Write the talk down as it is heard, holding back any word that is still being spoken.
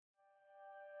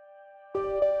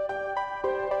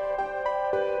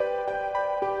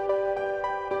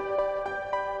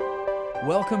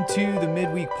Welcome to the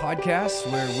Midweek Podcast,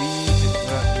 where we...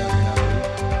 no, you're not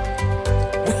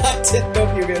ready. I didn't know if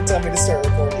you were going to tell me to start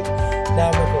recording.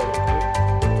 Now I'm recording.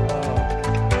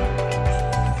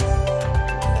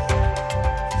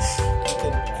 You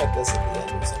can cut this at the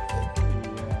end or something.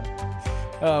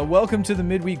 Welcome to the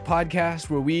Midweek Podcast,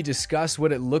 where we discuss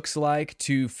what it looks like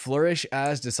to flourish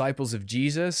as disciples of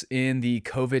Jesus in the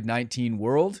COVID-19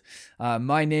 world.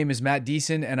 My name is Matt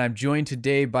Deason, and I'm joined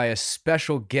today by a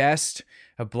special guest,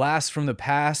 a blast from the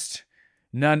past,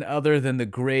 none other than the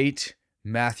great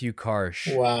Matthew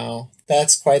Karsh. Wow,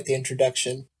 that's quite the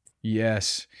introduction.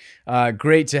 Yes.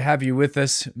 Great to have you with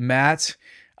us, Matt.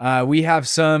 We have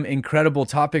some incredible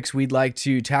topics we'd like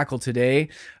to tackle today.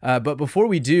 But before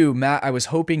we do, Matt, I was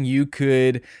hoping you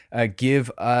could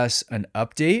give us an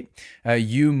update.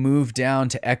 You moved down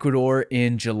to Ecuador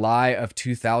in July of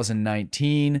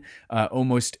 2019,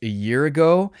 almost a year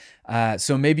ago.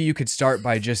 So maybe you could start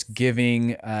by just giving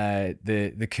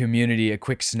the community a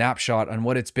quick snapshot on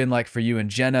what it's been like for you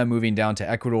and Jenna moving down to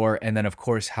Ecuador, and then, of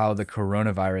course, how the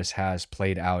coronavirus has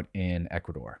played out in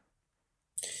Ecuador.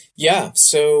 Yeah,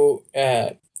 so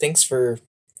thanks for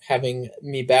having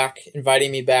me back, inviting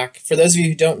me back. For those of you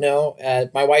who don't know,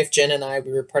 my wife Jen and I,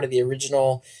 we were part of the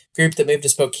original group that moved to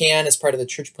Spokane as part of the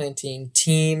church planting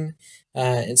team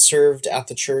and served at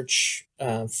the church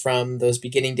from those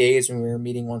beginning days when we were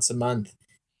meeting once a month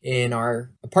in our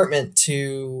apartment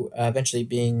to eventually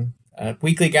being a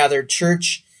weekly gathered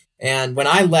church. And when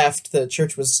I left, the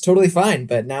church was totally fine,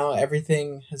 but now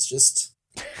everything has just...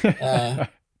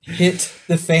 hit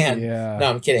the fan. Yeah. No,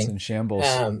 I'm kidding. It's in shambles.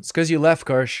 It's because you left,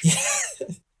 Karsh.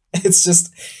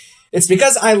 It's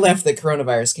because I left that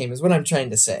coronavirus came, is what I'm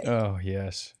trying to say. Oh,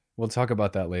 yes. We'll talk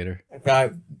about that later.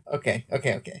 Okay.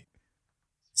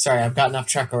 Sorry, I've gotten off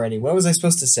track already. What was I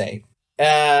supposed to say?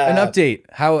 An update.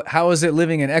 How is it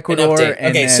living in Ecuador?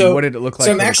 And okay, then what did it look like?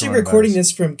 So I'm actually recording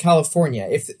this from California.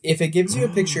 If it gives you a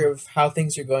picture of how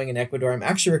things are going in Ecuador, I'm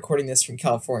actually recording this from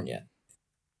California.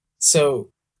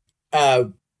 So,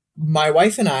 my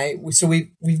wife and I,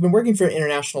 we've been working for an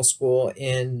international school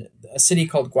in a city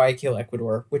called Guayaquil,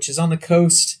 Ecuador, which is on the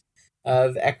coast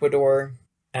of Ecuador.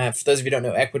 For those of you who don't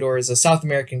know, Ecuador is a South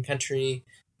American country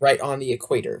right on the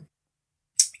equator.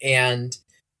 And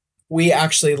we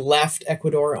actually left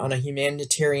Ecuador on a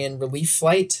humanitarian relief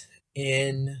flight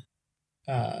at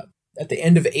the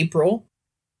end of April.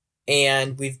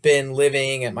 And we've been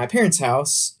living at my parents'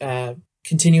 house,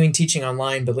 continuing teaching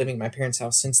online, but living at my parents'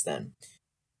 house since then.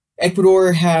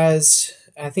 Ecuador has,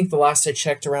 I think the last I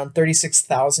checked, around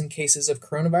 36,000 cases of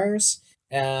coronavirus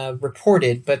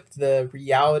reported, but the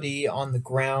reality on the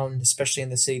ground, especially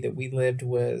in the city that we lived,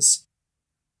 was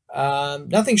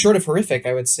nothing short of horrific,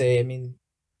 I would say. I mean,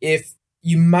 if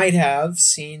you might have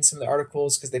seen some of the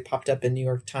articles because they popped up in New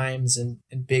York Times and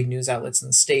big news outlets in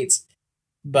the States,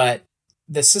 but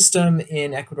the system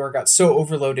in Ecuador got so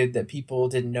overloaded that people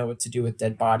didn't know what to do with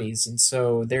dead bodies. And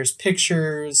so there's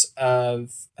pictures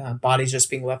of bodies just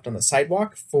being left on the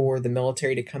sidewalk for the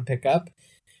military to come pick up.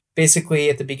 Basically,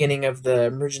 at the beginning of the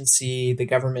emergency, the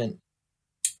government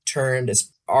turned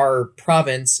our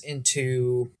province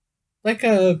into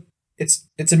it's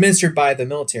administered by the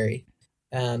military.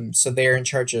 So they're in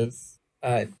charge of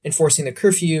enforcing the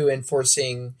curfew,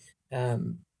 enforcing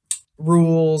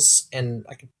rules, and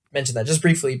I could mention that just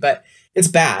briefly, but it's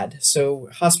bad. So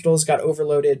hospitals got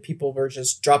overloaded. People were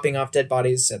just dropping off dead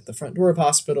bodies at the front door of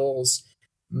hospitals.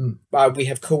 We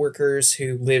have coworkers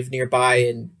who live nearby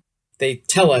and they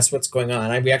tell us what's going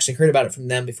on. We actually heard about it from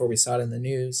them before we saw it in the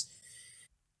news.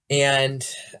 And,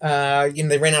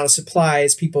 they ran out of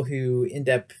supplies. People who end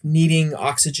up needing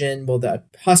oxygen, well, the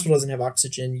hospital doesn't have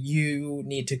oxygen. You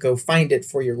need to go find it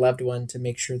for your loved one to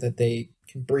make sure that they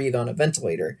can breathe on a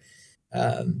ventilator.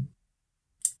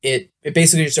 It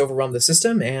basically just overwhelmed the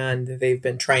system, and they've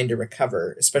been trying to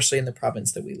recover, especially in the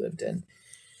province that we lived in.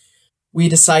 We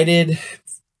decided,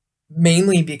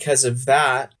 mainly because of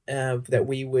that, that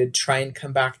we would try and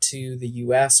come back to the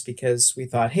U.S. because we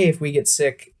thought, hey, if we get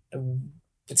sick,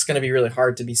 it's going to be really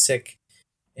hard to be sick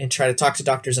and try to talk to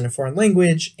doctors in a foreign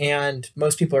language. And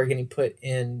most people are getting put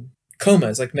in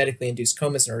comas, like medically induced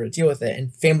comas, in order to deal with it,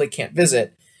 and family can't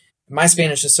visit. My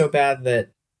Spanish is so bad that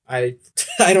I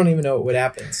don't even know what would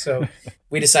happen. So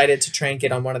we decided to try and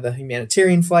get on one of the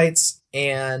humanitarian flights,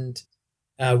 and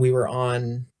we were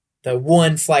on the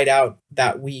one flight out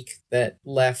that week that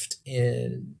left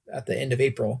at the end of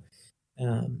April.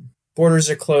 Borders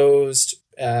are closed.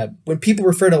 When people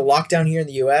refer to lockdown here in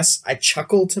the U.S., I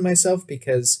chuckle to myself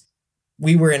because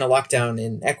we were in a lockdown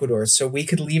in Ecuador. So we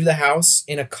could leave the house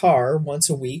in a car once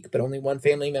a week, but only one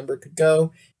family member could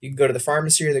go. You could go to the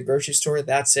pharmacy or the grocery store.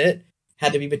 That's it.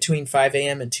 had to be between 5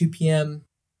 a.m. and 2 p.m.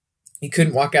 You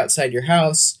couldn't walk outside your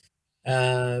house.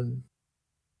 You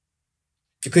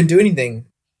couldn't do anything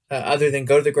other than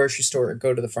go to the grocery store or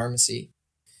go to the pharmacy.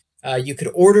 You could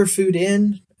order food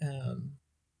in,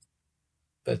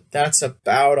 but that's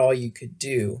about all you could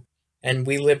do. And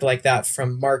we lived like that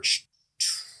from March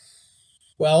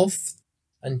 12th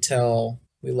until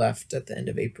we left at the end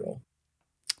of April.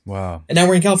 Wow. And now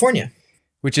we're in California.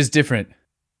 Which is different.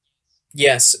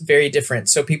 Yes, very different.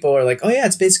 So people are like, oh yeah,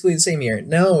 it's basically the same here.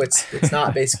 No, it's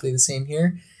not basically the same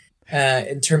here.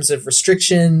 In terms of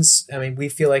restrictions, I mean, we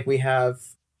feel like we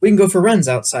can go for runs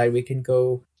outside. We can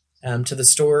go to the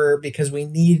store because we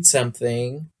need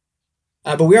something.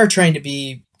 But we are trying to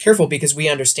be careful because we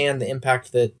understand the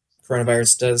impact that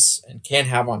coronavirus does and can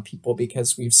have on people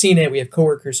because we've seen it. We have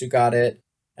coworkers who got it.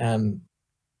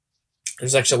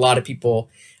 There's actually a lot of people.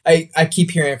 I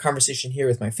keep hearing a conversation here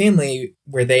with my family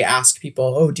where they ask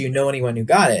people, oh, do you know anyone who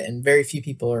got it? And very few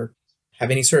people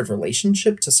have any sort of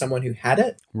relationship to someone who had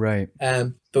it. Right.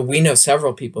 But we know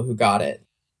several people who got it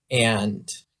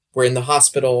and were in the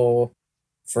hospital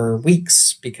for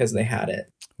weeks because they had it.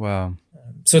 Wow.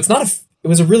 So it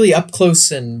was a really up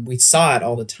close and we saw it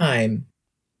all the time.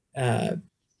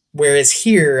 Whereas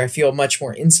here, I feel much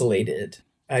more insulated.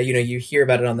 You hear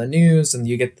about it on the news and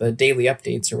you get the daily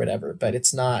updates or whatever, but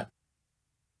it's not.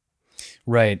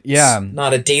 Right. Yeah. It's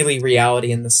not a daily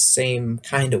reality in the same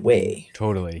kind of way.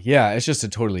 Totally. Yeah. It's just a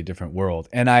totally different world.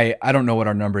 And I don't know what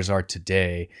our numbers are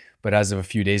today, but as of a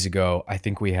few days ago, I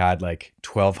think we had like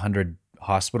 1,200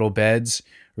 hospital beds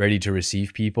ready to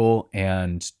receive people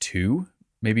and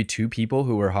maybe two people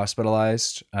who were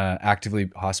hospitalized,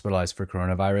 actively hospitalized for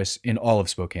coronavirus in all of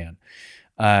Spokane.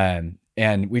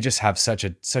 And we just have such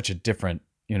a different,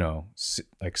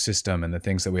 like system and the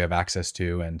things that we have access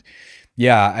to. And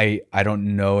yeah, I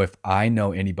don't know if I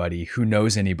know anybody who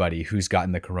knows anybody who's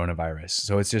gotten the coronavirus.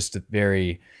 So it's just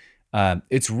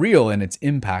it's real in its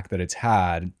impact that it's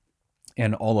had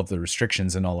and all of the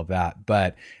restrictions and all of that.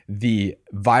 But the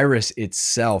virus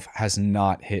itself has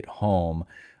not hit home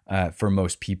for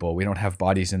most people. We don't have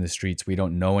bodies in the streets. We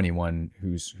don't know anyone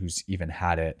who's even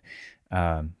had it.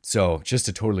 So just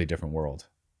a totally different world.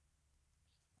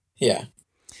 Yeah.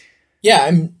 Yeah.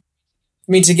 I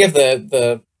mean, to give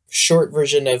the short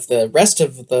version of the rest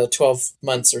of the 12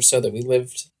 months or so that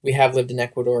we have lived in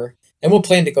Ecuador, and we'll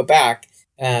plan to go back.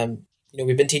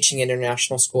 We've been teaching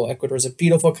international school. Ecuador is a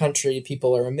beautiful country.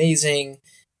 People are amazing.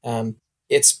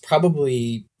 It's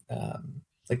probably,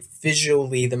 like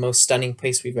visually the most stunning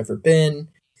place we've ever been.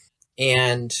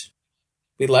 And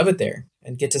we love it there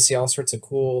and get to see all sorts of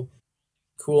cool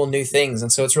new things.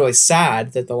 And so it's really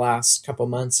sad that the last couple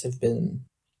months have been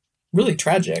really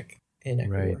tragic in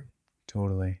Ecuador. Right.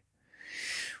 Totally.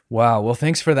 Wow. Well,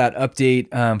 thanks for that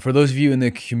update. For those of you in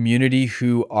the community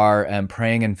who are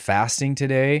praying and fasting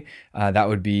today, that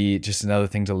would be just another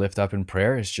thing to lift up in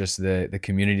prayer. It's just the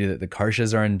community that the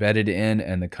Karshas are embedded in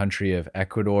and the country of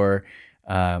Ecuador,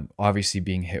 obviously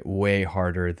being hit way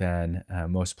harder than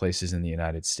most places in the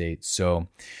United States. So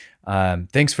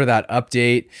thanks for that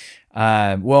update.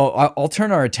 Well, I'll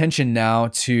turn our attention now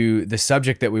to the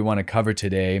subject that we want to cover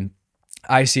today.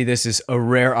 I see this as a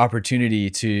rare opportunity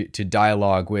to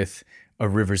dialogue with a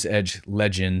River's Edge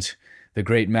legend, the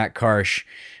great Matt Karsh.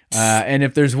 And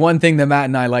if there's one thing that Matt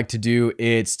and I like to do,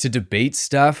 it's to debate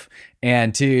stuff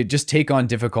and to just take on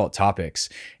difficult topics.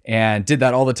 And did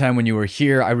that all the time when you were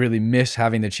here. I really miss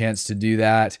having the chance to do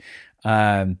that.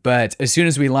 But as soon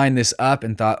as we lined this up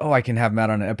and thought, I can have Matt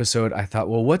on an episode, I thought,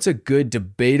 well, what's a good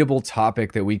debatable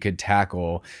topic that we could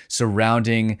tackle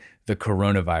surrounding the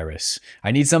coronavirus?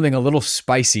 I need something a little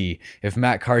spicy if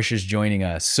Matt Karsh is joining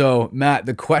us. So Matt,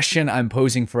 the question I'm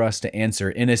posing for us to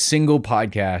answer in a single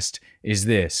podcast is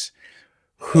this: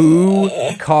 who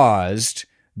caused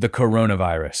the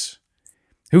coronavirus?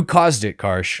 Who caused it,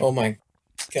 Karsh? Oh my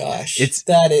gosh.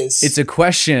 It's a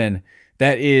question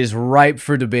that is ripe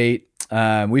for debate.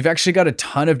 We've actually got a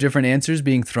ton of different answers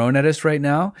being thrown at us right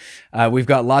now. We've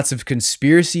got lots of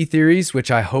conspiracy theories,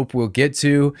 which I hope we'll get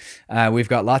to. We've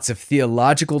got lots of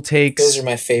theological takes. Those are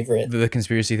my favorite. The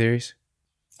conspiracy theories?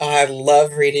 I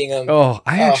love reading them. Oh,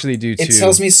 I actually do too. It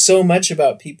tells me so much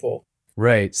about people.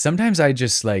 Right. Sometimes I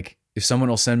just if someone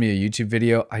will send me a YouTube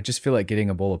video, I just feel like getting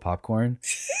a bowl of popcorn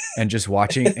and just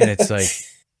watching. And it's like,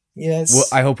 yes. Well,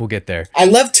 I hope we'll get there. I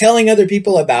love telling other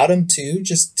people about them too,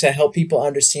 just to help people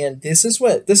understand this is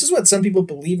what some people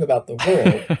believe about the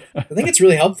world. I think it's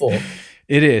really helpful.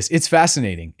 It is. It's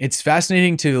fascinating. It's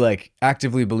fascinating to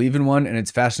actively believe in one, and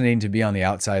it's fascinating to be on the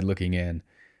outside looking in.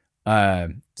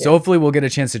 So hopefully we'll get a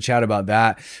chance to chat about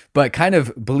that. But kind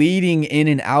of bleeding in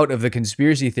and out of the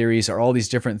conspiracy theories are all these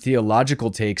different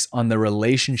theological takes on the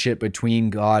relationship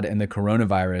between God and the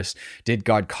coronavirus. Did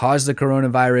God cause the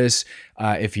coronavirus?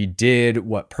 If he did,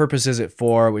 what purpose is it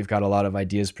for? We've got a lot of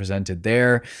ideas presented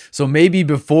there. So maybe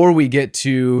before we get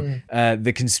to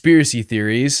the conspiracy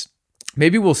theories,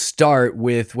 maybe we'll start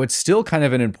with what's still kind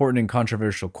of an important and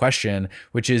controversial question,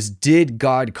 which is, did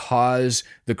God cause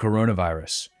the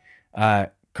coronavirus?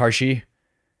 Karshi,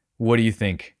 what do you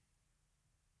think?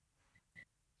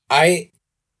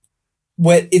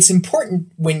 It's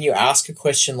important when you ask a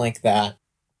question like that.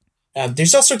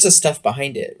 There's all sorts of stuff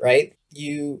behind it, right?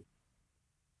 You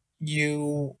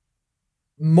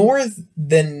more often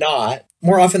than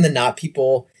not,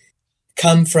 people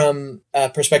come from a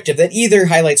perspective that either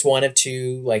highlights one of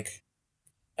two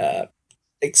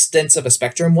extents of a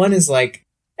spectrum. One is like,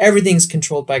 everything's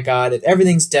controlled by God,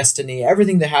 everything's destiny,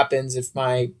 everything that happens, if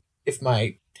my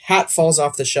hat falls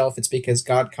off the shelf, it's because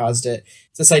God caused it.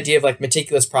 It's this idea of like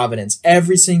meticulous providence.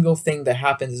 Every single thing that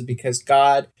happens is because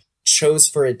God chose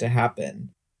for it to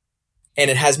happen.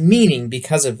 And it has meaning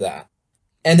because of that.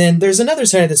 And then there's another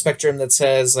side of the spectrum that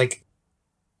says like,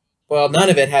 well, none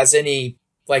of it has any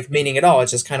like meaning at all.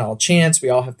 It's just kind of all chance. We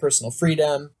all have personal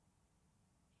freedom.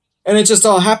 And it just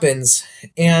all happens.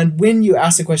 And when you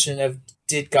ask the question of,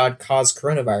 did God cause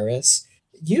coronavirus?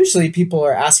 Usually people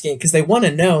are asking because they want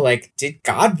to know, like, did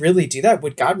God really do that?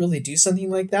 Would God really do something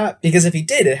like that? Because if he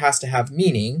did, it has to have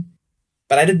meaning.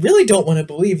 But I really don't want to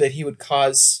believe that he would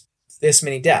cause this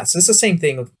many deaths. It's the same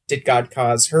thing. Did God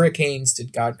cause hurricanes?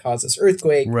 Did God cause this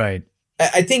earthquake? Right.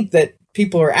 I think that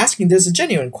people are asking, there's a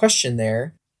genuine question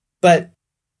there. But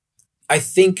I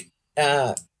think,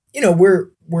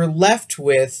 we're left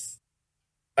with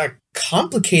a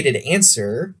complicated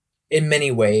answer in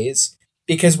many ways,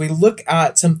 because we look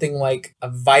at something like a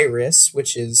virus,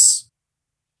 which it's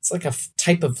like a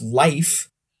type of life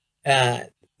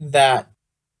that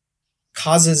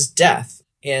causes death,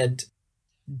 and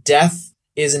death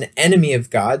is an enemy of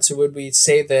God. So would we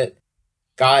say that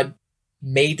God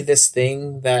made this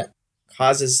thing that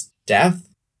causes death?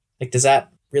 Like, does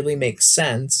that really make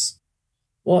sense?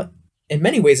 Well, in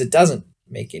many ways, it doesn't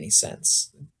make any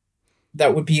sense.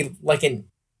 That would be like an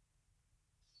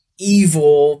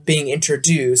evil being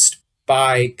introduced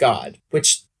by God,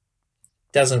 which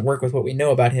doesn't work with what we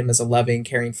know about him as a loving,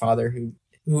 caring father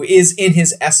who is in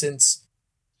his essence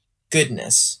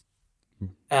goodness.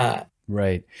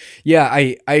 Right. Yeah,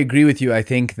 I agree with you. I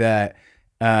think that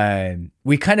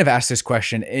we kind of ask this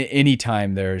question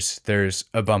anytime there's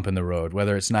a bump in the road,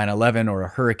 whether it's 9/11 or a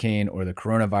hurricane or the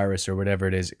coronavirus or whatever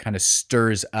it is. It kind of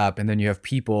stirs up, and then you have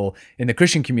people in the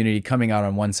Christian community coming out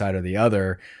on one side or the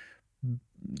other,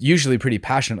 usually pretty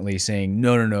passionately saying,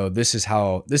 no, this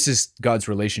is God's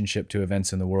relationship to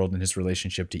events in the world and his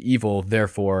relationship to evil.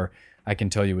 Therefore, I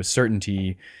can tell you with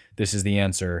certainty, this is the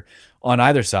answer on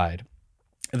either side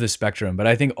of the spectrum. But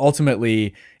I think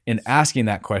ultimately in asking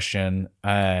that question,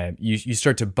 you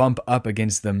start to bump up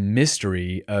against the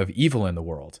mystery of evil in the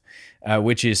world,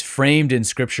 which is framed in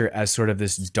scripture as sort of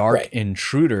this dark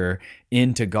intruder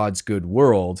into God's good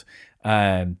world.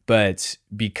 But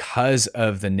because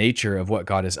of the nature of what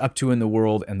God is up to in the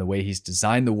world and the way he's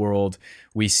designed the world,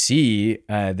 we see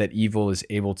that evil is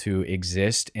able to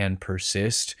exist and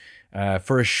persist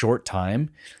for a short time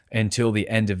until the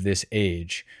end of this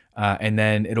age. And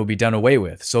then it'll be done away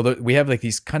with. So we have like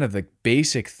these kind of like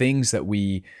basic things that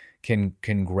we can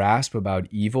grasp about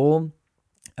evil.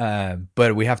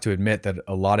 But we have to admit that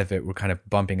a lot of it, we're kind of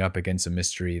bumping up against a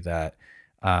mystery that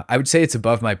I would say it's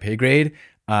above my pay grade.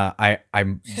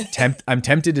 I'm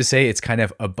tempted to say it's kind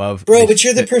of above. Bro, but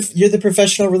you're the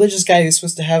professional religious guy who's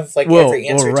supposed to have like every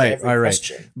answer to every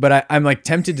question. But I'm like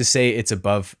tempted to say it's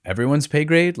above everyone's pay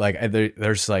grade. Like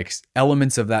there's like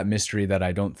elements of that mystery that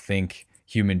I don't think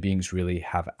human beings really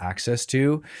have access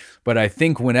to. But I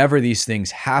think whenever these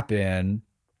things happen,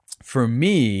 for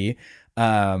me,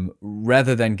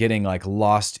 rather than getting like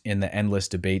lost in the endless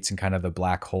debates and kind of the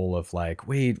black hole of like,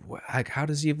 wait, how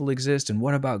does evil exist? And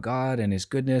what about God and his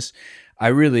goodness?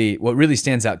 What really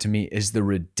stands out to me is the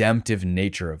redemptive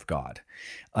nature of God.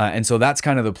 And so that's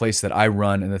kind of the place that I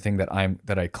run, and the thing that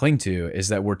I cling to is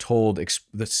that we're told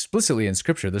explicitly in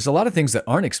scripture. There's a lot of things that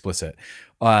aren't explicit,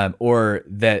 or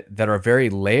that are very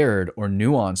layered or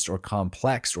nuanced or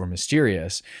complex or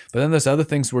mysterious. But then there's other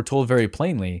things we're told very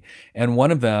plainly. And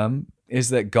one of them is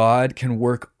that God can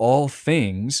work all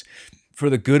things for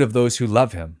the good of those who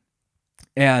love him.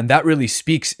 And that really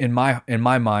speaks in my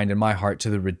mind and my heart to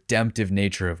the redemptive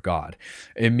nature of God.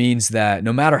 It means that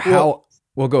no matter how,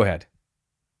 well go ahead.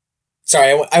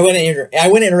 sorry, I want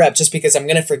to interrupt just because I'm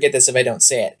going to forget this if I don't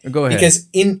say it. Go ahead. Because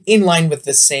in line with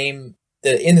the same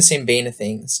vein of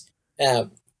things,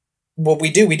 what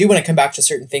we do want to come back to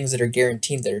certain things that are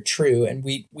guaranteed, that are true, and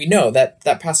we know that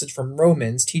passage from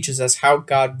Romans teaches us how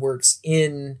God works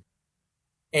in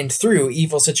and through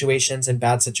evil situations and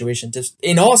bad situations.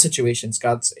 In all situations,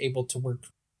 God's able to work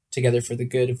together for the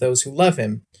good of those who love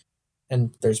him.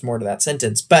 And there's more to that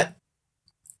sentence. But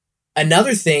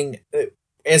another thing,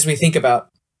 as we think about,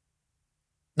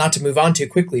 not to move on too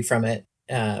quickly from it,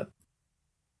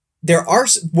 there are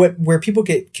where people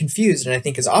get confused, and I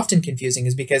think is often confusing,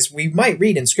 is because we might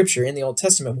read in Scripture in the Old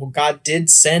Testament, well, God did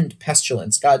send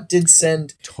pestilence, God did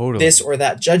send this or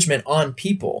that judgment on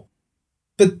people,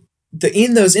 but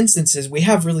in those instances we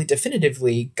have really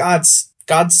definitively God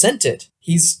sent it.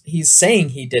 He's saying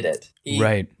he did it.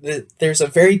 Right. There's a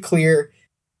very clear,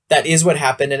 that is what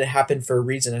happened, and it happened for a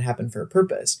reason, it happened for a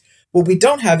purpose. What we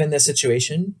don't have in this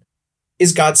situation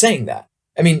is God saying that.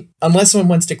 I mean, unless someone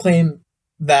wants to claim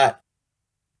that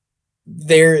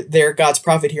they're God's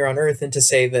prophet here on earth and to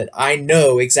say that I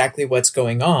know exactly what's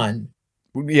going on.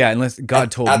 Yeah, unless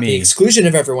God told me. At the exclusion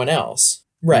of everyone else.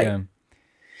 Right. Yeah.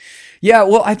 Yeah,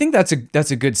 well, I think that's a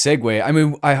good segue. I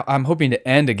mean, I'm hoping to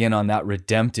end again on that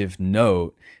redemptive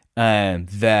note,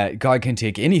 that God can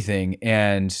take anything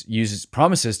and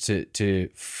promises to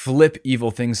flip evil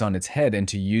things on its head and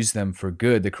to use them for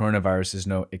good. The coronavirus is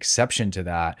no exception to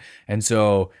that. And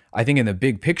so I think in the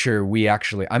big picture,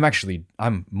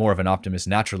 I'm more of an optimist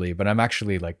naturally, but I'm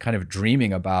actually like kind of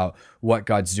dreaming about what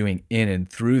God's doing in and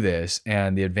through this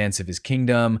and the advance of his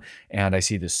kingdom. And I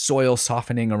see the soil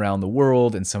softening around the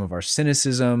world and some of our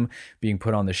cynicism being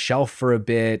put on the shelf for a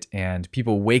bit, and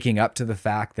people waking up to the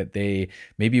fact that they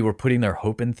maybe were putting their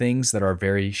hope in things that are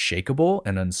very shakeable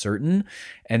and uncertain.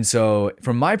 And so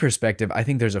from my perspective, I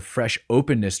think there's a fresh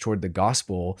openness toward the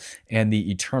gospel and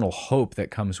the eternal hope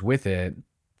that comes with it,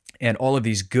 and all of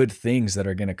these good things that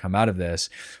are going to come out of this.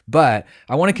 But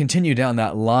I want to continue down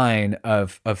that line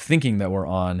of thinking that we're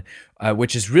on,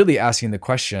 which is really asking the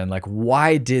question, like,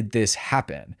 why did this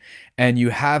happen? And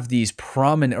you have these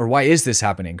or why is this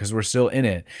happening? Because we're still in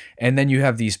it. And then you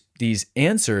have these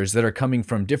answers that are coming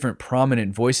from different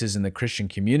prominent voices in the Christian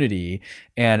community.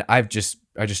 And I just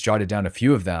jotted down a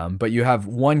few of them, but you have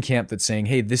one camp that's saying,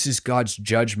 hey, this is God's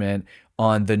judgment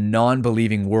on the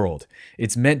non-believing world.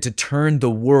 It's meant to turn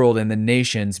the world and the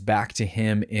nations back to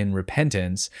him in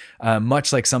repentance,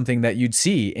 much like something that you'd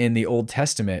see in the Old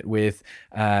Testament with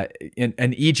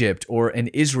an Egypt or an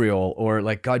Israel, or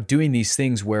like God doing these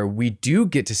things where we do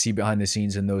get to see behind the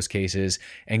scenes in those cases,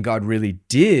 and God really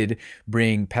did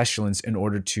bring pestilence in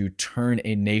order to turn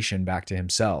a nation back to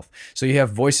himself. So you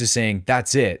have voices saying,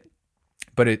 that's it.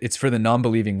 But it's for the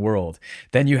non-believing world.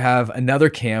 Then you have another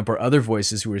camp or other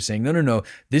voices who are saying, no,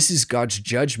 this is God's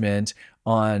judgment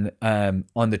on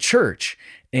the church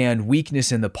and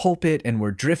weakness in the pulpit, and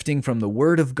we're drifting from the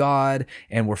word of God,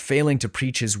 and we're failing to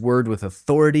preach his word with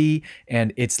authority,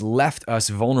 and it's left us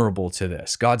vulnerable to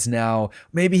this. God's now,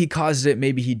 maybe he caused it,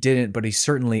 maybe he didn't, but he's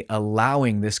certainly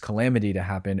allowing this calamity to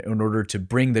happen in order to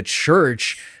bring the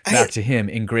church back to him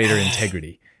in greater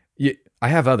integrity. I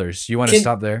have others. You want to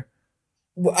stop there?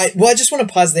 Well, I just want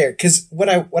to pause there, because what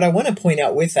I want to point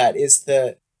out with that is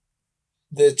the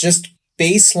just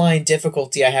baseline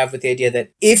difficulty I have with the idea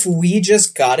that if we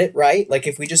just got it right, like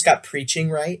if we just got preaching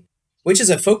right, which is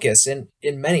a focus in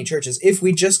many churches, if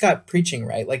we just got preaching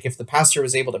right, like if the pastor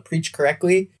was able to preach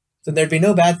correctly, then there'd be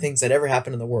no bad things that ever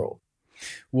happen in the world.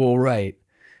 Well, right.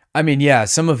 I mean, yeah,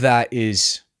 some of that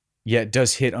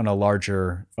does hit on a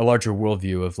larger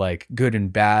worldview of like good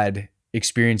and bad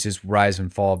experiences rise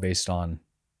and fall based on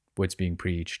what's being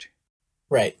preached.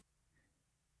 Right.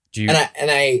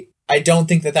 I don't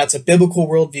think that that's a biblical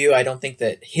worldview. I don't think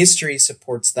that history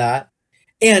supports that.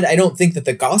 And I don't think that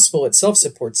the gospel itself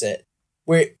supports it.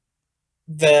 Where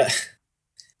the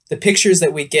pictures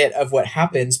that we get of what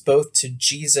happens both to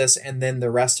Jesus and then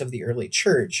the rest of the early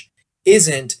church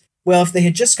isn't, well, if they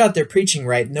had just got their preaching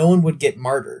right, no one would get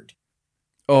martyred.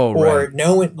 Oh, or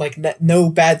right. no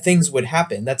bad things would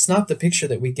happen. That's not the picture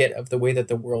that we get of the way that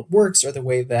the world works or the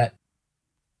way that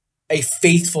a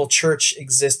faithful church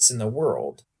exists in the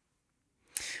world.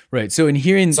 Right. So in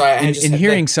hearing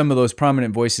some of those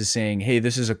prominent voices saying, hey,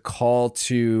 this is a call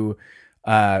to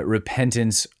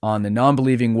repentance on the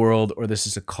non-believing world, or this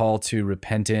is a call to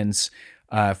repentance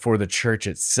for the church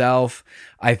itself,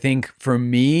 I think for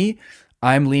me,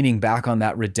 I'm leaning back on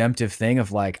that redemptive thing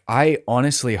of like, I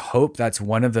honestly hope that's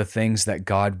one of the things that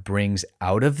God brings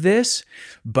out of this.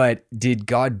 But did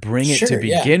God bring it to Sure,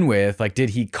 yeah. begin with? Like, did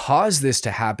he cause this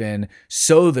to happen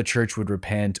so the church would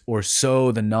repent or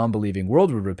so the non-believing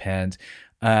world would repent?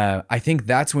 I think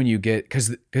that's when you get,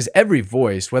 because every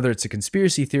voice, whether it's a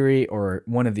conspiracy theory or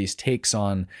one of these takes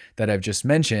on that I've just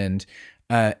mentioned,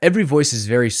 every voice is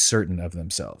very certain of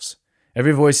themselves.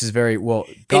 Every voice is very, well,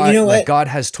 And you God, know like what? God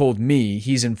has told me,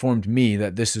 he's informed me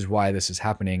that this is why this is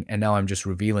happening. And now I'm just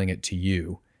revealing it to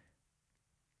you.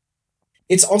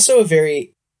 It's also a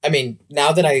very, I mean,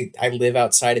 now that I live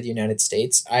outside of the United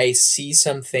States, I see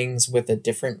some things with a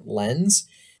different lens.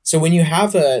 So when you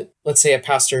have a, let's say a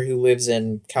pastor who lives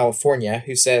in California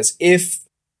who says if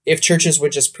churches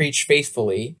would just preach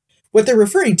faithfully, what they're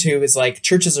referring to is like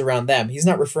churches around them. He's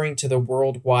not referring to the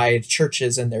worldwide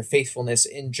churches and their faithfulness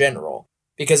in general,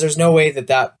 because there's no way that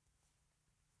that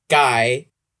guy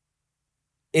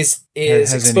is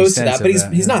Has any exposed to sense that, but of he's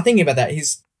that. Yeah. not thinking about that.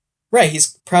 He's right,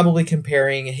 he's probably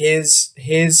comparing his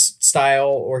style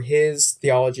or his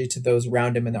theology to those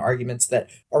around him and the arguments that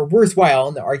are worthwhile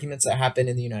and the arguments that happen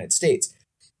in the United States.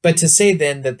 But to say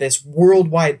then that this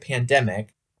worldwide pandemic,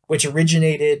 which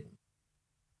originated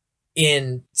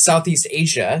in Southeast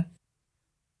Asia,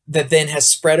 that then has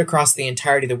spread across the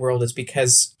entirety of the world, is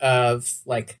because of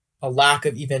like a lack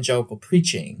of evangelical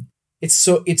preaching. It's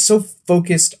so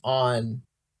focused on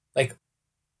like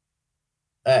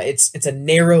it's a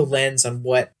narrow lens on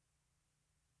what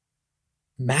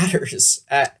matters.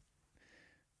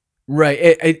 Right.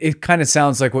 It kind of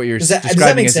sounds like what you're Does that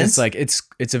describing make is it's sense? like,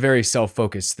 it's a very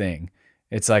self-focused thing.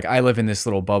 It's like, I live in this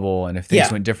little bubble, and if things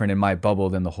Yeah. went different in my bubble,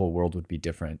 then the whole world would be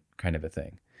different, kind of a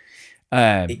thing.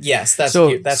 Um, Yes, that's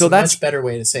so a that's much better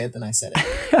way to say it than I said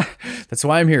it. that's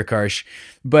why I'm here, Karsh.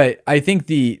 But I think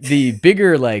the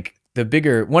bigger, like the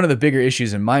bigger, one of the bigger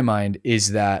issues in my mind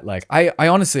is that like I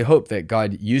honestly hope that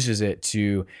God uses it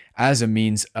to as a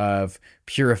means of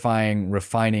purifying,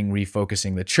 refining,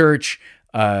 refocusing the church,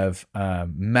 of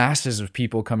masses of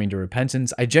people coming to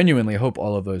repentance. I genuinely hope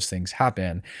all of those things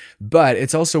happen. But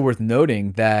it's also worth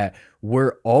noting that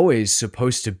we're always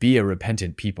supposed to be a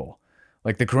repentant people.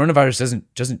 Like the coronavirus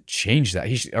doesn't change that.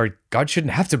 Or God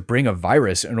shouldn't have to bring a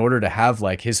virus in order to have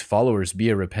like his followers be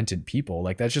a repentant people.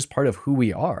 Like that's just part of who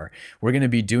we are. We're going to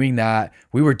be doing that.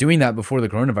 We were doing that before the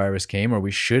coronavirus came, or we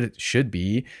should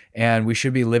be, and we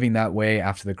should be living that way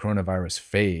after the coronavirus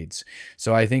fades.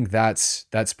 So I think that's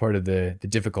part of the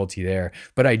difficulty there.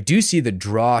 But I do see the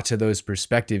draw to those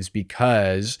perspectives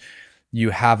because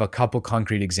you have a couple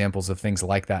concrete examples of things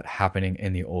like that happening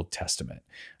in the Old Testament.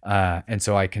 And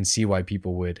so I can see why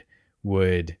people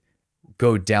would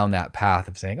go down that path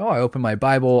of saying, oh, I open my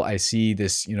Bible, I see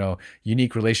this,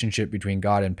 unique relationship between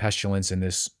God and pestilence in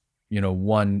this,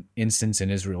 one instance in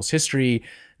Israel's history.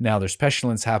 Now there's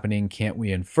pestilence happening. Can't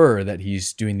we infer that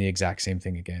he's doing the exact same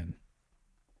thing again?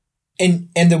 And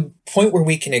the point where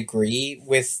we can agree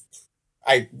with,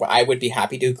 I would be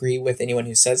happy to agree with anyone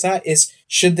who says that, is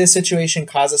should this situation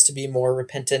cause us to be more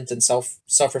repentant and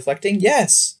self-reflecting?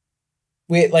 Yes.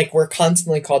 We're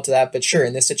constantly called to that, but sure,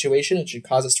 in this situation it should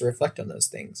cause us to reflect on those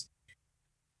things.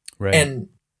 Right. And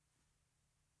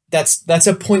that's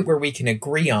a point where we can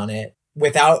agree on it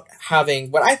without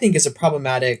having what I think is a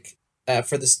problematic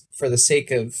for the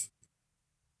sake of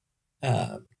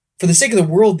the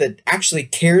world that actually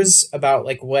cares about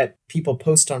like what people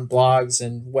post on blogs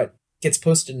and what gets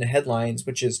posted in the headlines,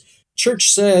 which is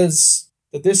church says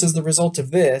that this is the result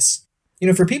of this.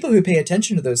 For people who pay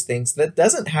attention to those things, that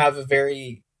doesn't have a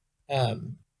very,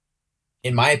 in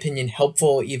my opinion,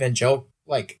 helpful evangelism.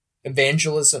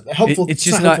 Helpful. It's It's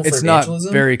just not helpful it's for not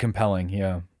evangelism. very compelling.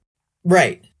 Yeah.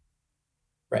 Right.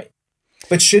 Right.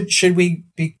 But should we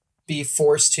be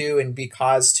forced to and be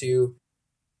caused to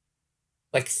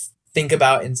like think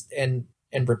about and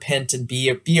repent and be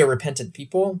a repentant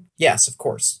people? Yes, of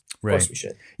course. Of Right. course we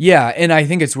should. Yeah, and I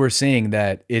think it's worth saying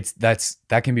that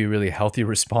that can be a really healthy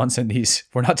response in these.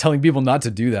 We're not telling people not to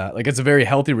do that. Like it's a very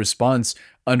healthy response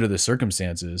under the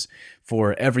circumstances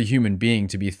for every human being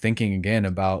to be thinking again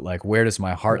about like, where does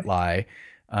my heart lie?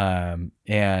 And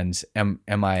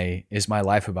is my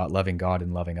life about loving God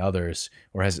and loving others,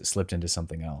 or has it slipped into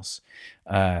something else?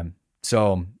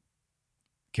 So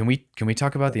can we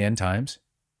talk about the end times?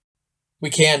 We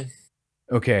can.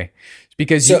 Okay,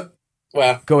 because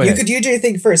well, go ahead. You do your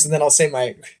thing first, and then I'll say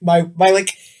my like.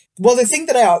 Well, the thing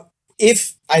that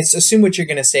if I assume what you're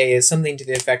going to say is something to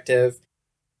the effect of,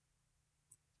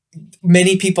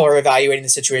 many people are evaluating the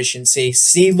situation, say,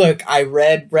 see, look, I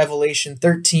read Revelation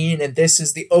 13 and this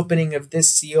is the opening of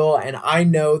this seal, and I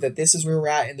know that this is where we're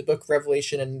at in the book of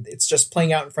Revelation, and it's just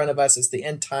playing out in front of us. It's the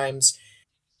end times.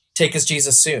 Take us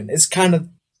Jesus soon. It's kind of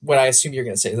what I assume you're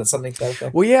going to say. Is that something to that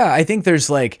effect? Well, yeah, I think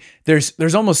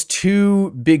there's almost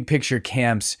two big picture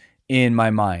camps in my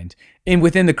mind.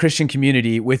 Within the Christian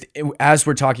community, as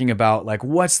we're talking about like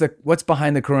what's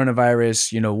behind the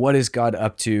coronavirus, what is God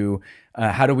up to?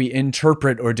 How do we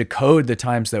interpret or decode the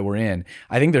times that we're in?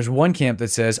 I think there's one camp that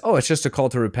says, oh, it's just a call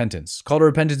to repentance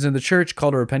in the church,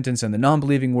 call to repentance in the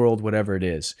non-believing world, whatever it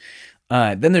is.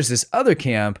 Then there's this other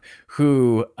camp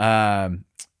who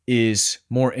is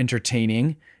more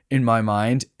entertaining in my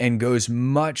mind and goes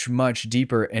much, much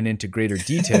deeper and into greater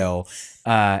detail.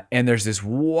 And there's this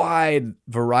wide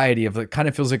variety of, it kind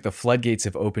of feels like the floodgates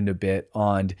have opened a bit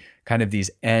on kind of these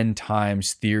end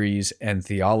times theories and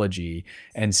theology,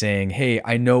 and saying, hey,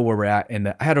 I know where we're at. And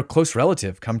I had a close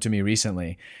relative come to me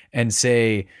recently and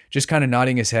say, just kind of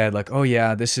nodding his head like, oh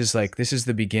yeah, this is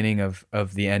the beginning of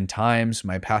the end times.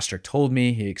 My pastor told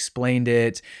me, he explained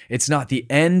it. It's not the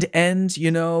end,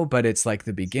 but it's like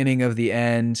the beginning of the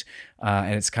end.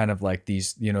 And it's kind of like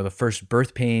these, the first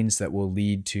birth pains that will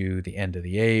lead to the end of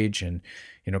the age. And,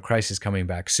 Christ is coming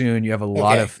back soon. You have a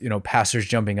lot of, pastors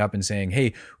jumping up and saying,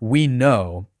 hey, we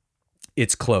know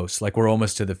it's close. Like we're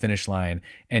almost to the finish line.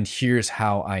 And here's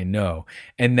how I know.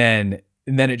 And then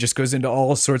it just goes into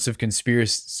all sorts of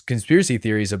conspiracy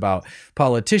theories about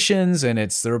politicians, and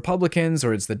it's the Republicans,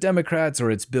 or it's the Democrats, or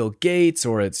it's Bill Gates,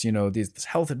 or it's, this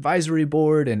health advisory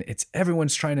board, and it's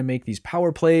everyone's trying to make these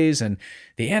power plays, and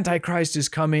the Antichrist is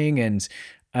coming, and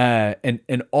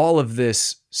all of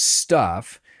this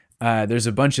stuff. There's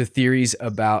a bunch of theories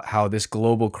about how this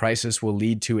global crisis will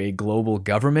lead to a global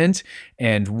government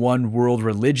and one world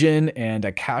religion and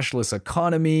a cashless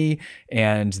economy,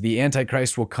 and the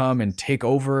Antichrist will come and take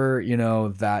over,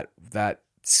 that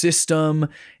system.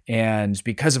 And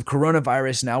because of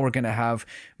coronavirus, now we're going to have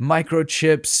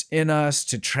microchips in us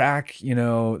to track,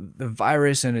 the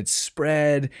virus and its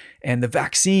spread, and the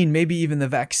vaccine, maybe even the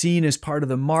vaccine is part of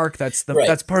the mark. That's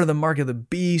part of the mark of the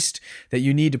beast that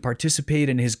you need to participate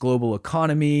in his global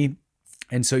economy.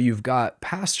 And so you've got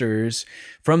pastors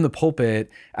from the pulpit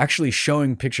actually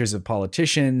showing pictures of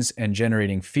politicians and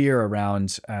generating fear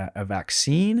around a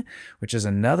vaccine, which is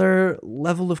another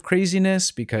level of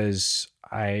craziness, because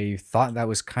I thought that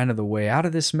was kind of the way out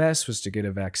of this mess, was to get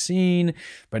a vaccine,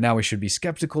 but now we should be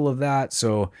skeptical of that.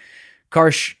 So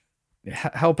Karsh,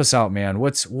 help us out, man.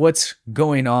 What's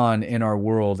going on in our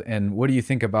world, and what do you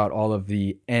think about all of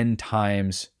the end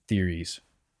times theories?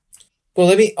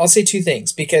 Well, I'll say two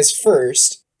things, because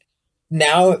first,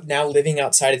 now living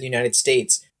outside of the United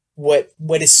States, what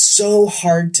is so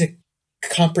hard to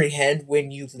comprehend when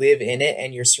you live in it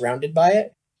and you're surrounded by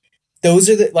it, those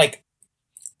are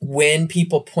when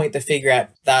people point the finger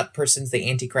at that person's the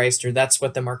Antichrist, or that's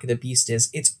what the mark of the beast is,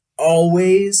 it's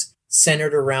always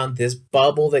centered around this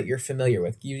bubble that you're familiar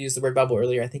with. You used the word bubble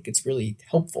earlier. I think it's really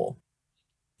helpful.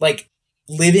 Like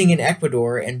living in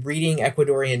Ecuador and reading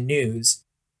Ecuadorian news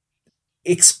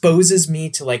exposes me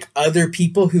to other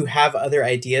people who have other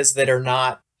ideas that are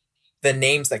not the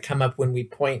names that come up when we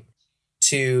point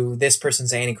to this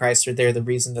person's Antichrist, or they're the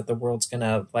reason that the world's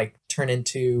gonna turn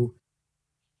into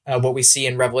what we see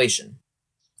in Revelation.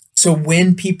 So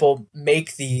when people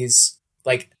make these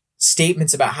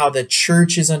statements about how the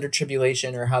church is under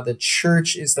tribulation, or how the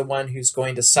church is the one who's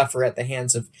going to suffer at the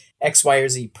hands of X, Y, or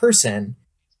Z person,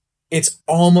 it's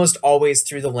almost always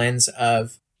through the lens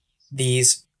of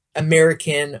these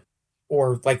American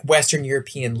or Western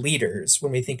European leaders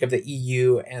when we think of the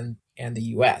EU and the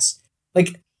US.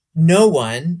 No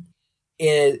one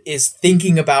is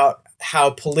thinking about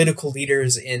how political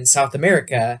leaders in South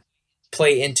America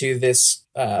play into this,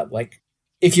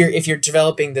 if you're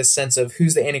developing this sense of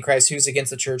who's the Antichrist, who's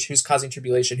against the church, who's causing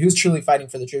tribulation, who's truly fighting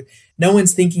for the truth, no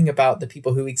one's thinking about the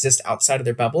people who exist outside of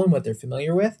their bubble and what they're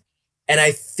familiar with. And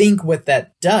I think what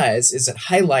that does is it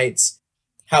highlights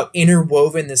how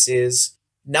interwoven this is,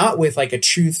 not with a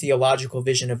true theological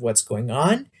vision of what's going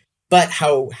on, but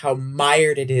how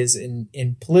mired it is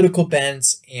in political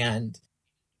bents and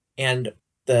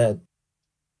the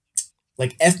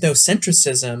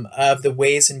ethnocentrism of the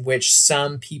ways in which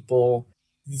some people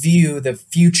view the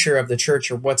future of the church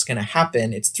or what's going to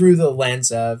happen. It's through the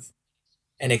lens of,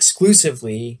 and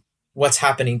exclusively, what's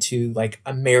happening to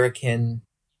American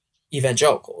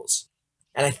evangelicals.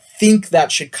 And I think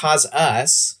that should cause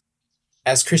us,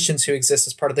 as Christians who exist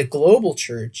as part of the global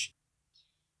church,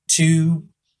 to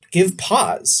give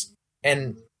pause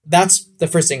and that's the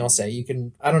first thing I'll say. You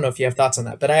can, I don't know if you have thoughts on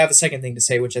that, but I have a second thing to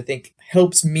say, which I think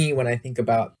helps me when I think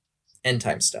about end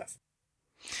time stuff.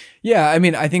 Yeah, I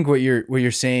mean, I think what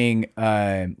you're saying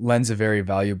lends a very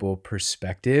valuable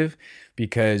perspective,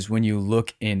 because when you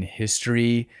look in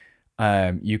history,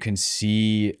 you can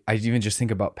see. I even just think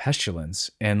about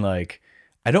pestilence, and like,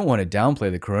 I don't want to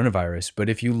downplay the coronavirus, but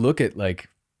if you look at like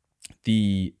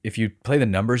if you play the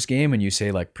numbers game and you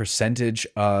say like percentage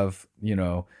of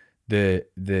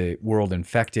the world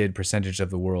infected, percentage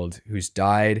of the world who's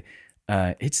died,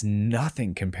 it's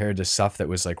nothing compared to stuff that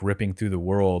was like ripping through the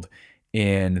world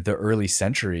in the early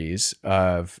centuries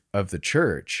of the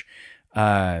church.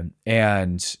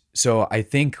 And so I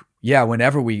think, yeah,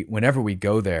 whenever we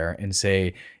go there and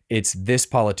say it's this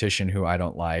politician who I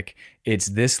don't like, it's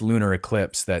this lunar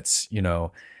eclipse that's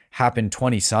happened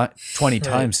 20 Right.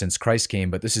 times since Christ came,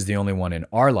 but this is the only one in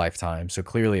our lifetime. So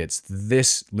clearly it's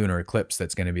this lunar eclipse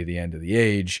that's going to be the end of the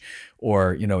age,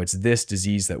 or it's this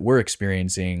disease that we're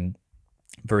experiencing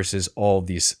versus all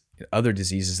these other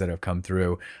diseases that have come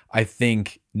through. I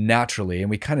think naturally, and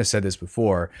we kind of said this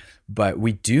before, but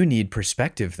we do need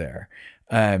perspective there,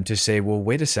 to say, well,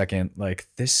 wait a second, like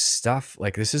this stuff,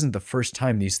 like this isn't the first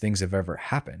time these things have ever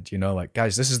happened. Like,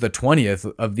 guys, this is the 20th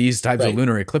of these types of Right.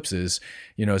 lunar eclipses,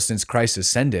 since Christ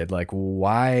ascended. Like,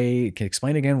 why? Can you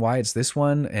explain again why it's this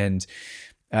one? And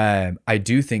I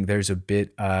do think there's a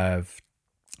bit of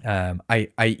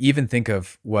I even think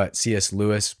of what C.S.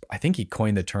 Lewis, I think he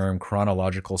coined the term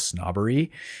chronological snobbery,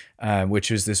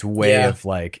 which is this way Yeah. of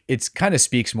like, it's kind of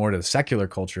speaks more to the secular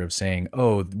culture of saying,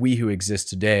 oh, we who exist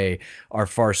today are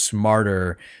far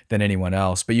smarter than anyone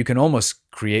else. But you can almost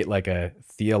create like a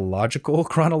theological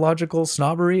chronological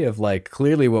snobbery of like,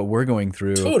 clearly what we're going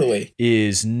through Totally.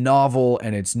 is novel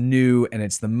and it's new and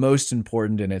it's the most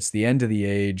important and it's the end of the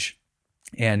age.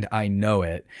 And I know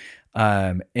it.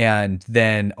 And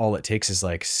then all it takes is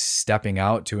like stepping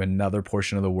out to another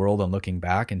portion of the world and looking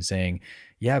back and saying,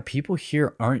 yeah, people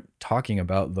here aren't talking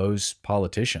about those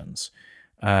politicians,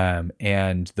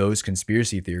 and those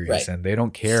conspiracy theories, Right. and they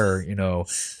don't care,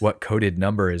 what coded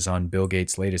number is on Bill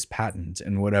Gates' latest patent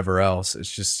and whatever else.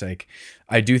 It's just like,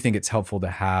 I do think it's helpful to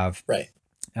have Right.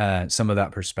 some of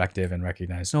that perspective and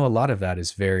recognize, no, a lot of that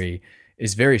is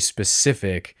very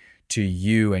specific to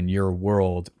you and your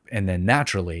world. And then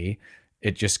naturally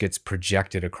it just gets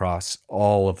projected across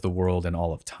all of the world and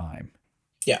all of time.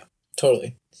 Yeah,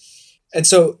 totally. And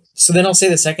so then I'll say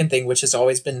the second thing, which has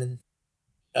always been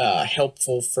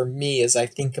helpful for me as I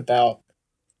think about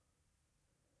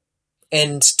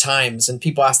end times, and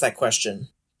people ask that question.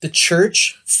 The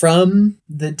church, from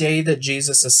the day that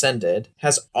Jesus ascended,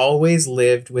 has always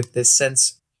lived with this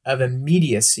sense of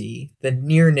immediacy, the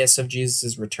nearness of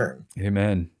Jesus' return.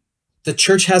 Amen. The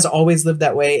church has always lived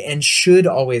that way and should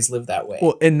always live that way.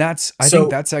 Well, and I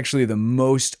think that's actually the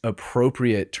most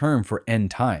appropriate term for end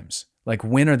times. Like,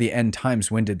 when are the end times?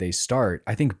 When did they start?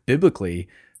 I think biblically,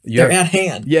 they're at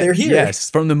hand. Yeah, they're here. Yes,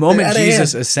 from the moment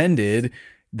Jesus ascended,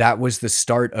 that was the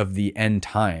start of the end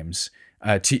times.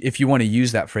 If you want to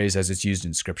use that phrase as it's used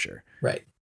in Scripture, right?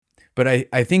 But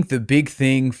I think the big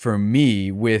thing for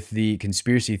me with the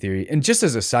conspiracy theory, and just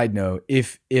as a side note,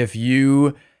 if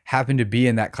you happen to be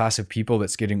in that class of people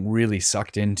that's getting really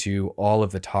sucked into all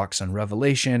of the talks on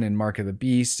Revelation and Mark of the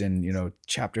Beast and,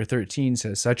 chapter 13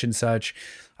 says such and such,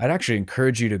 I'd actually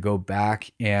encourage you to go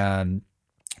back, and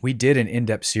we did an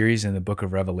in-depth series in the book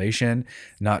of Revelation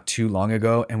not too long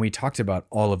ago, and we talked about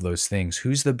all of those things.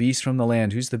 Who's the beast from the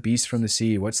land? Who's the beast from the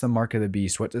sea? What's the mark of the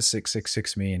beast? What does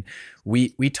 666 mean?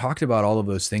 We talked about all of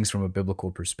those things from a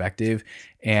biblical perspective,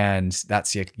 and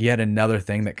that's yet another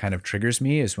thing that kind of triggers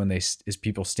me is when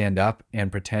people stand up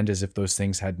and pretend as if those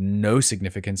things had no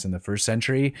significance in the first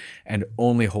century and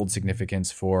only hold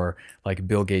significance for like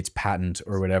Bill Gates' patent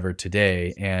or whatever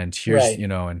today. And here's, Right.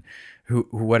 And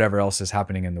whatever else is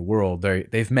happening in the world,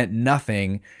 they've meant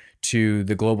nothing to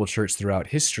the global church throughout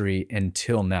history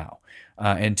until now,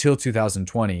 until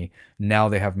 2020. Now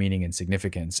they have meaning and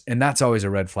significance, and that's always a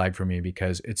red flag for me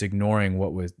because it's ignoring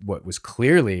what was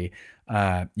clearly.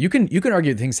 You can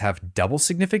argue that things have double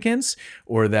significance,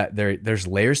 or that there's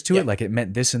layers to it. Like, it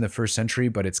meant this in the first century,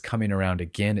 but it's coming around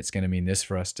again. It's going to mean this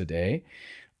for us today.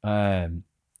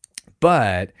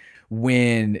 But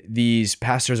when these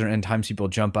pastors or end times people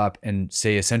jump up and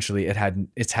say essentially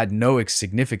it's had no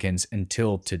significance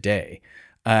until today,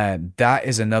 that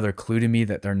is another clue to me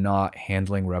that they're not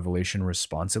handling Revelation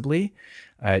responsibly.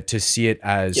 To see it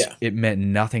as it meant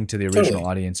nothing to the original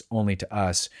audience, only to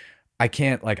us. I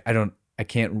can't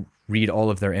read all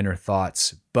of their inner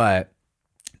thoughts, but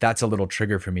that's a little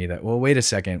trigger for me that, well, wait a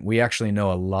second, we actually know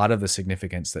a lot of the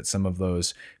significance that some of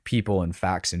those people and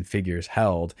facts and figures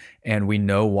held, and we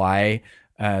know why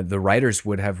the writers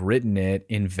would have written it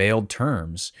in veiled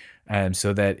terms,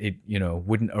 so that it,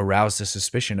 wouldn't arouse the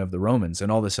suspicion of the Romans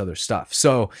and all this other stuff.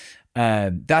 So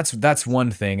that's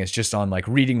one thing. It's just on like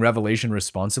reading Revelation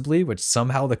responsibly, which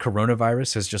somehow the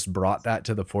coronavirus has just brought that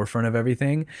to the forefront of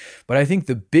everything. But I think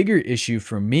the bigger issue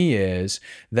for me is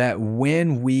that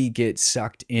when we get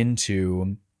sucked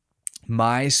into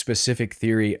my specific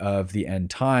theory of the end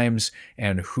times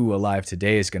and who alive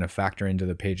today is going to factor into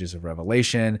the pages of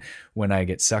Revelation, when I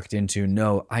get sucked into,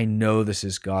 no, I know this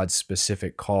is God's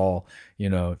specific call,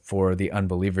 for the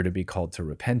unbeliever to be called to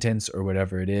repentance or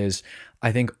whatever it is,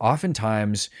 I think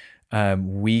oftentimes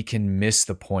we can miss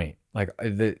the point. Like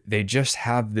they just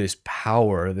have this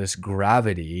power, this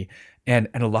gravity, and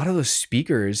a lot of those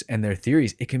speakers and their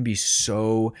theories, it can be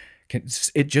so,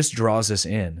 it just draws us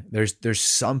in. There's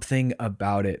something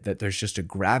about it that there's just a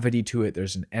gravity to it.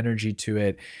 There's an energy to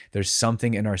it. There's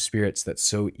something in our spirits that's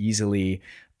so easily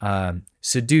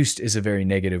seduced is a very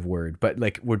negative word, but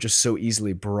like we're just so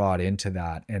easily brought into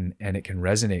that, and it can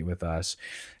resonate with us.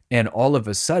 And all of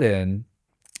a sudden,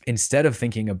 instead of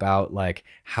thinking about like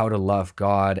how to love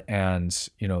God and,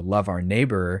 love our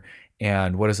neighbor,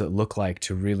 and what does it look like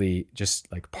to really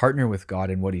just like partner with God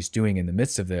in what he's doing in the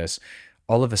midst of this,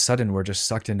 all of a sudden we're just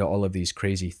sucked into all of these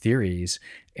crazy theories,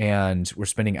 and we're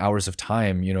spending hours of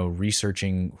time,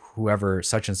 researching whoever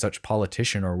such and such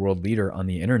politician or world leader on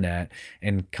the internet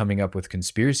and coming up with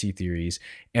conspiracy theories.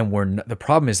 And the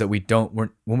problem is that when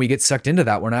we get sucked into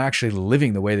that, we're not actually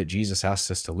living the way that Jesus asked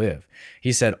us to live.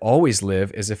 He said, always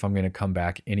live as if I'm going to come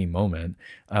back any moment,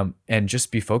 and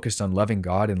just be focused on loving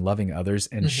God and loving others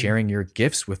and sharing your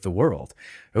gifts with the world.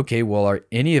 Okay, well, are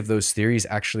any of those theories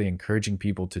actually encouraging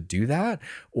people to do that?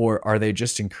 Or are they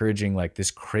just encouraging like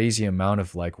this crazy amount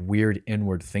of like weird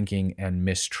inward thinking and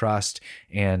mistrust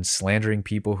and slandering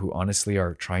people who honestly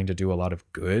are trying to do a lot of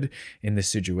good in this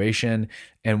situation?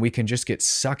 And we can just get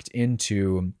sucked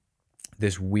into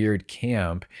this weird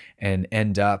camp and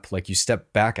end up like you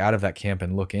step back out of that camp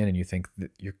and look in and you think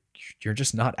that you're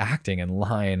just not acting in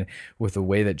line with the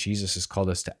way that Jesus has called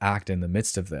us to act in the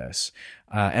midst of this.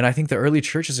 And I think the early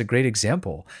church is a great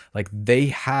example. Like they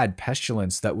had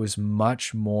pestilence that was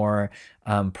much more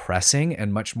pressing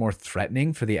and much more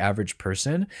threatening for the average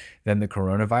person than the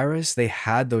coronavirus. They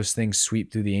had those things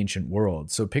sweep through the ancient world.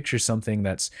 So picture something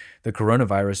that's the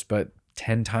coronavirus, but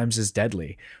 10 times as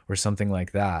deadly or something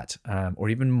like that, or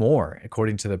even more,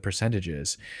 according to the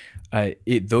percentages.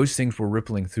 Those things were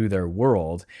rippling through their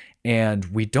world. And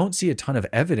we don't see a ton of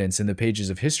evidence in the pages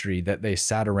of history that they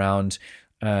sat around,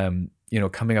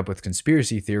 coming up with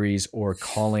conspiracy theories or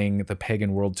calling the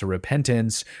pagan world to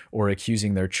repentance or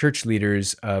accusing their church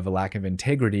leaders of a lack of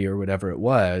integrity or whatever it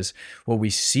was. What we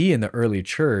see in the early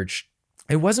church,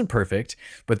 it wasn't perfect,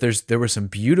 but there were some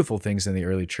beautiful things in the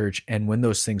early church. And when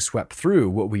those things swept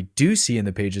through, what we do see in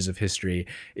the pages of history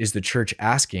is the church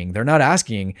asking. They're not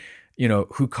asking,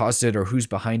 who caused it or who's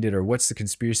behind it or what's the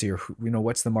conspiracy or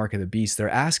what's the mark of the beast. They're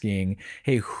asking,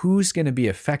 hey, who's going to be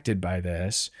affected by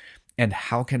this and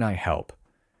how can I help?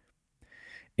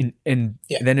 And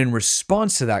then in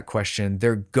response to that question,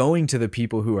 they're going to the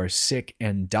people who are sick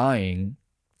and dying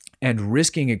and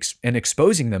risking and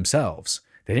exposing themselves.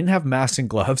 They didn't have masks and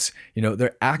gloves.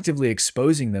 They're actively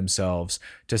exposing themselves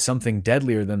to something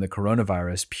deadlier than the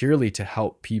coronavirus purely to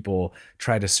help people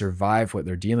try to survive what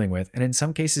they're dealing with. And in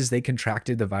some cases, they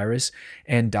contracted the virus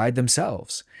and died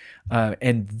themselves.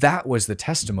 And that was the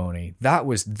testimony.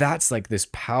 That's like this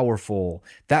powerful,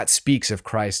 that speaks of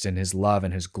Christ and his love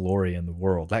and his glory in the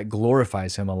world. That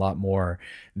glorifies him a lot more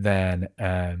than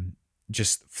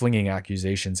just flinging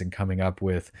accusations and coming up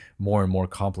with more and more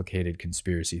complicated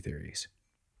conspiracy theories.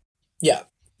 Yeah.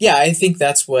 Yeah, I think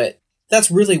that's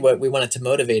really what we want it to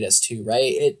motivate us to,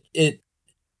 right?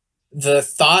 The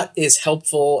thought is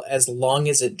helpful as long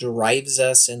as it drives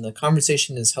us, and the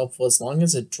conversation is helpful as long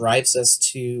as it drives us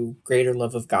to greater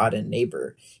love of God and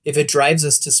neighbor. If it drives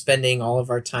us to spending all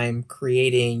of our time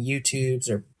creating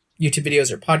YouTube videos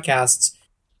or podcasts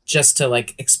just to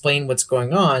like explain what's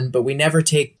going on, but we never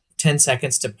take 10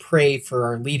 seconds to pray for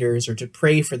our leaders or to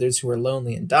pray for those who are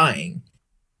lonely and dying,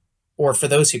 or for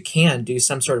those who can do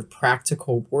some sort of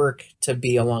practical work to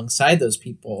be alongside those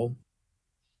people,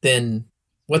 then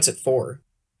what's it for?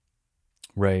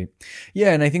 Right.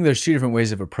 Yeah. And I think there's two different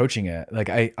ways of approaching it. Like,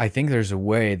 I think there's a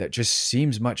way that just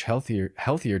seems much healthier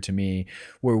to me,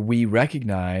 where we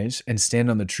recognize and stand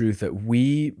on the truth that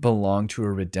we belong to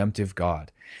a redemptive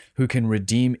God. who can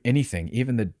redeem anything,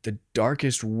 even the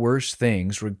darkest, worst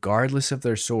things, regardless of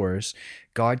their source.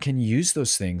 God can use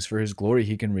those things for his glory.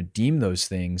 He can redeem those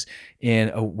things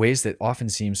in ways that often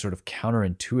seem sort of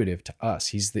counterintuitive to us.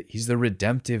 He's the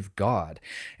redemptive God.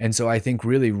 And so I think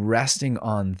really resting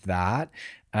on that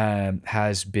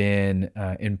has been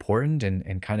important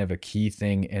and kind of a key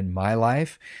thing in my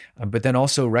life. But then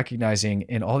also recognizing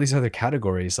in all these other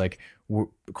categories, like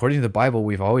according to the Bible,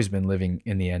 we've always been living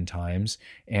in the end times,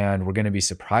 and we're going to be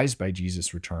surprised by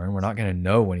Jesus' return. We're not going to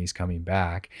know when he's coming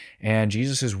back. And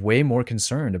Jesus is way more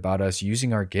concerned about us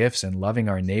using our gifts and loving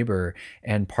our neighbor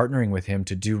and partnering with him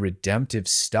to do redemptive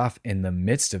stuff in the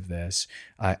midst of this.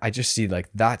 I just see like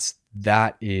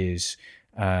that is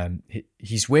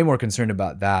he's way more concerned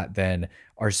about that than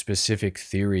our specific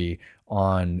theory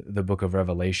on the book of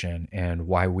Revelation and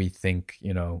why we think,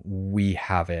 we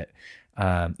have it,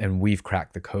 and we've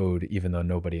cracked the code, even though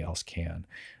nobody else can.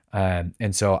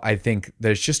 And so I think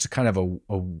there's just a kind of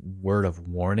a word of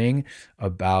warning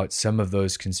about some of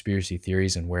those conspiracy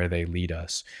theories and where they lead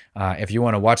us. If you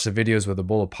want to watch the videos with a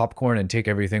bowl of popcorn and take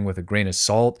everything with a grain of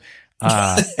salt,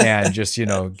 and just, get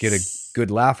a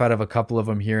good laugh out of a couple of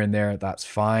them here and there, that's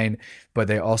fine. But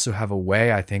they also have a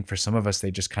way, I think for some of us, they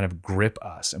just kind of grip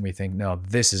us and we think, no,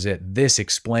 this is it. This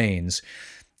explains.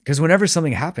 Because whenever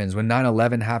something happens, when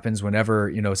 9/11 happens,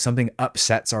 whenever, something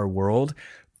upsets our world,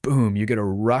 boom, you get a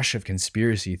rush of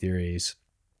conspiracy theories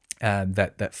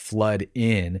that flood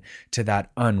in to that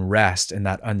unrest and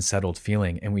that unsettled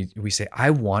feeling. And we say,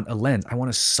 I want a lens. I want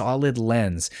a solid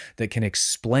lens that can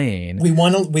explain. We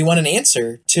want an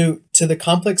answer to the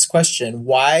complex question,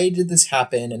 why did this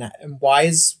happen and why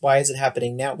is it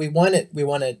happening now? We want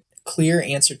a clear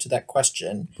answer to that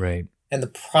question. Right. And the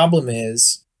problem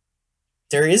is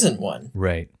there isn't one.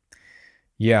 Right.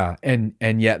 Yeah. And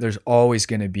yet there's always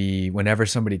going to be, whenever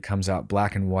somebody comes out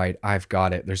black and white, I've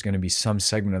got it, there's going to be some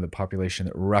segment of the population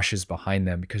that rushes behind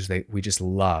them because we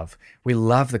love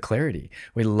the clarity.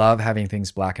 We love having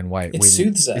things black and white. It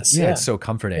soothes us. It's so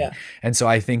comforting. Yeah. And so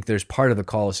I think there's part of the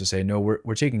call is to say, no,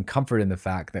 we're taking comfort in the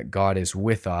fact that God is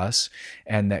with us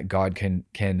and that God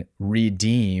can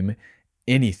redeem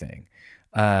anything.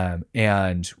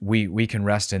 And we can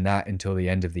rest in that until the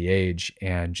end of the age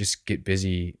and just get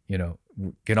busy,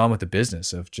 get on with the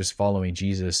business of just following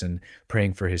Jesus and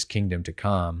praying for his kingdom to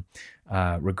come,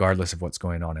 regardless of what's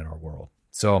going on in our world.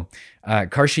 So,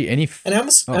 Karshi, and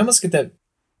I almost get that.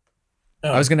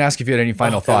 I was going to ask if you had any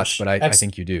final thoughts, but I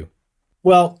think you do.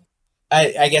 Well,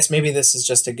 I guess maybe this is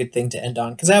just a good thing to end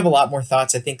on because I have a lot more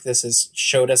thoughts. I think this has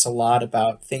showed us a lot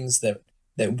about things that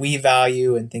we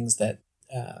value and things that,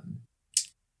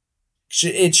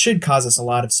 it should cause us a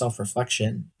lot of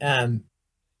self-reflection.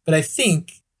 But I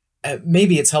think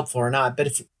maybe it's helpful or not, but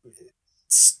if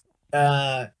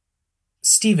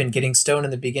Stephen getting stoned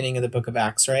in the beginning of the book of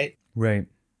Acts, right? Right.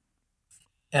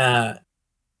 And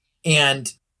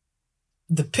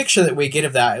the picture that we get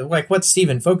of that, like what's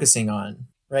Stephen focusing on,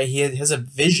 right? He has a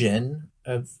vision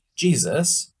of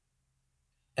Jesus.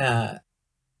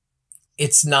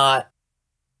 It's not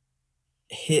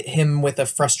hit him with a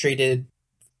frustrated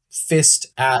fist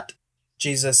at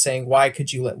Jesus saying, why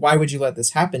would you let this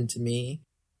happen to me?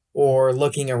 Or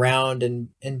looking around and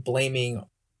blaming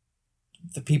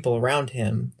the people around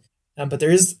him. But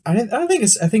there is, I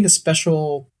think a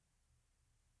special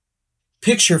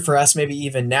picture for us, maybe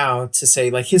even now, to say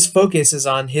like his focus is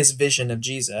on his vision of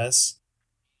Jesus.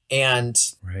 And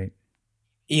right.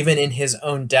 Even in his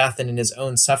own death and in his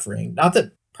own suffering, not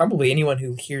that probably anyone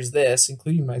who hears this,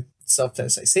 including myself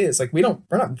as I say this, like we're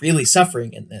not really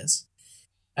suffering in this.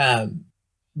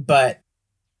 But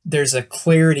there's a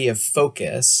clarity of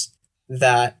focus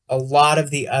that a lot of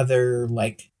the other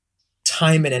like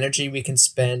time and energy we can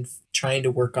spend trying to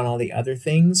work on all the other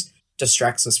things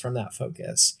distracts us from that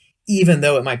focus, even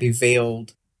though it might be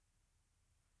veiled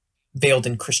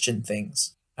in Christian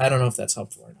things. I don't know if that's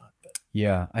helpful or not.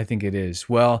 Yeah, I think it is.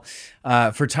 Well,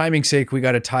 for timing's sake, we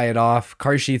got to tie it off.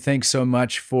 Karshi, thanks so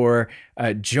much for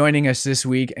joining us this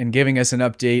week and giving us an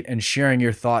update and sharing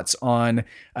your thoughts on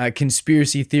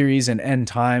conspiracy theories and end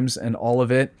times and all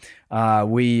of it.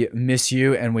 We miss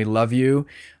you and we love you.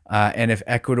 And if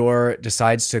Ecuador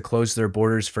decides to close their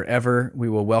borders forever, we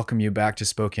will welcome you back to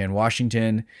Spokane,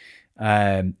 Washington.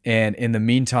 And in the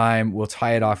meantime, we'll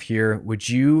tie it off here. Would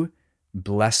you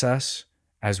bless us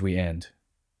as we end?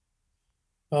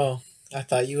 Oh, I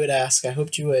thought you would ask. I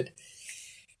hoped you would.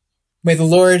 May the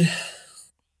Lord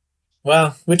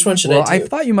Well, which one should Well, I I do?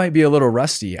 thought you might be a little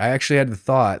rusty. I actually had the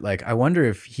thought, like, I wonder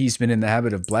if he's been in the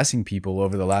habit of blessing people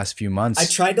over the last few I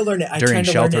months tried to learn it. during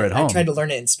shelter at I home. tried to learn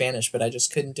it in Spanish, but I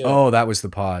just couldn't do it. Oh, that was the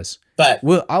pause. But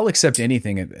Well, I'll accept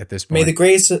anything at this may point. the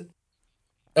grace.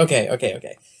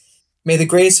 Okay. May the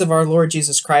grace of our Lord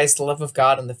Jesus Christ, the love of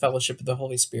God, and the fellowship of the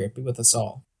Holy Spirit be with us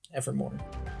all evermore.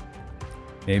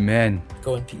 Amen.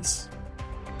 Go in peace.